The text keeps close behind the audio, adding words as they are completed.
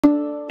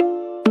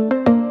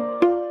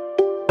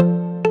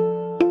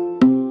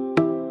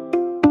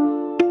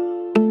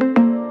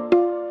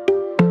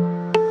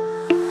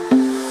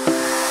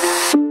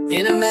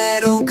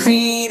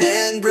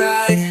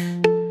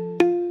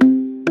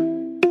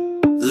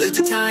was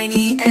a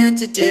tiny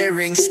and a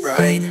daring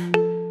sprite,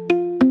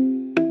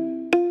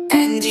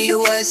 and he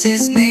was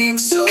his name,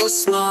 so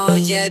small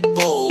yet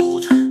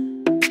bold.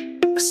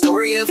 A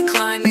story of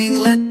climbing,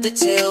 let the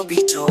tale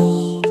be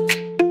told.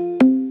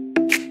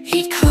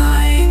 He'd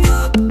climb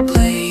up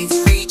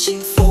blades,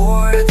 reaching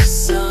for the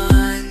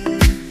sun,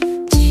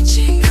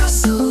 teaching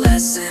us a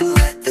lesson,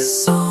 let the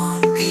song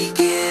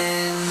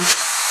begin.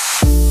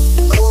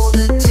 Oh,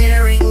 the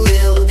daring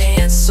little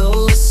ant,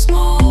 so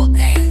small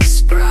and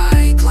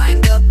spry,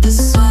 climbed up the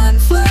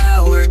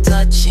sunflower,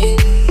 touching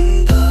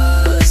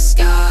the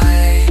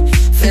sky.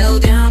 Fell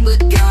down but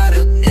got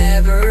up,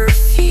 never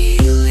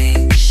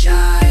feeling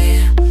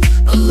shy.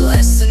 A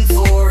lesson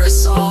for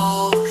us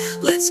all,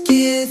 let's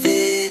give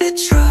it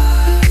a try.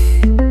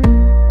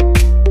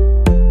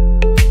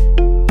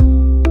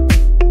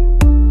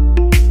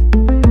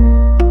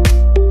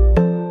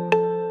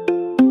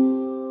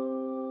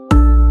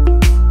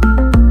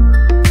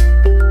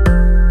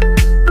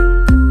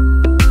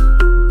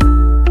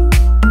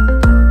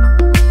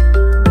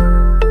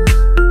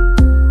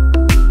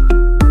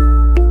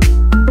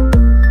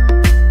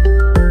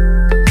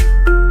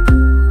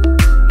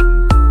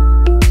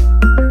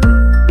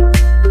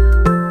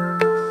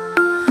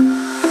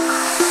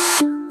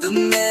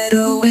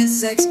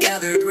 Insects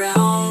gathered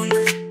round,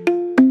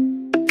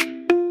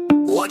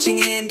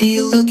 watching Andy,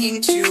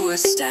 looking to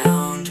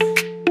astound,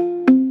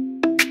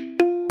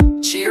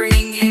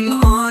 cheering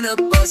him on, a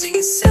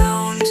buzzing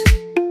sound.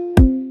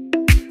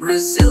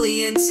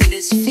 Resilience in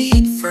his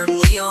feet,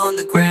 firmly on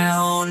the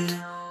ground.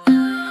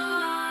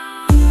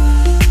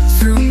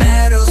 Through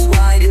meadows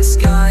wide and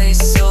skies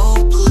so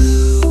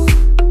blue,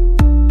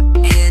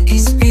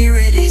 Andy's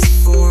spirit is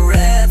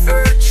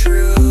forever true.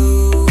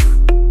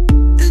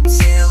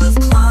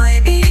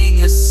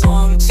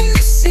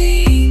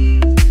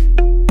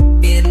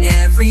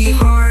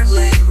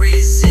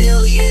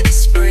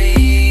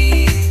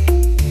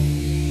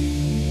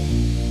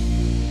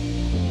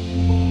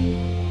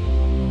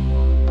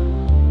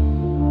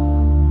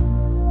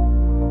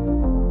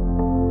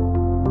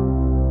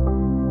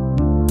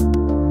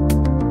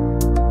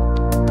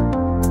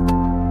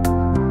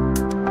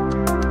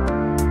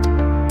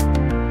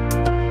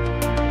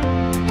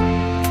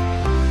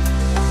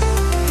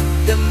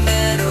 The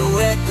meadow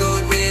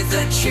echoed with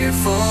a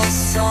cheerful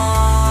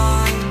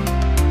song.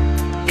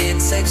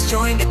 Insects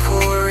joined a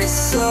chorus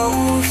so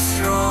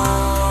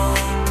strong.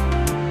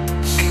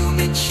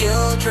 Human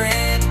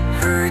children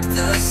heard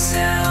the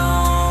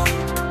sound,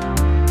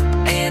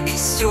 and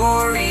these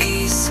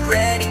stories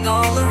spreading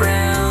all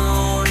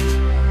around.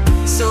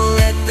 So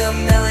let the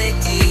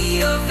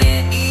melody of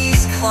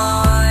Andy's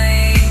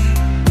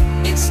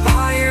climb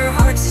inspire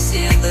hearts to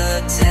stand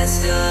the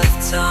test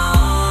of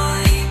time.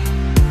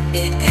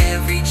 In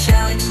every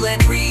challenge,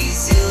 let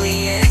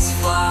resilience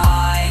fly.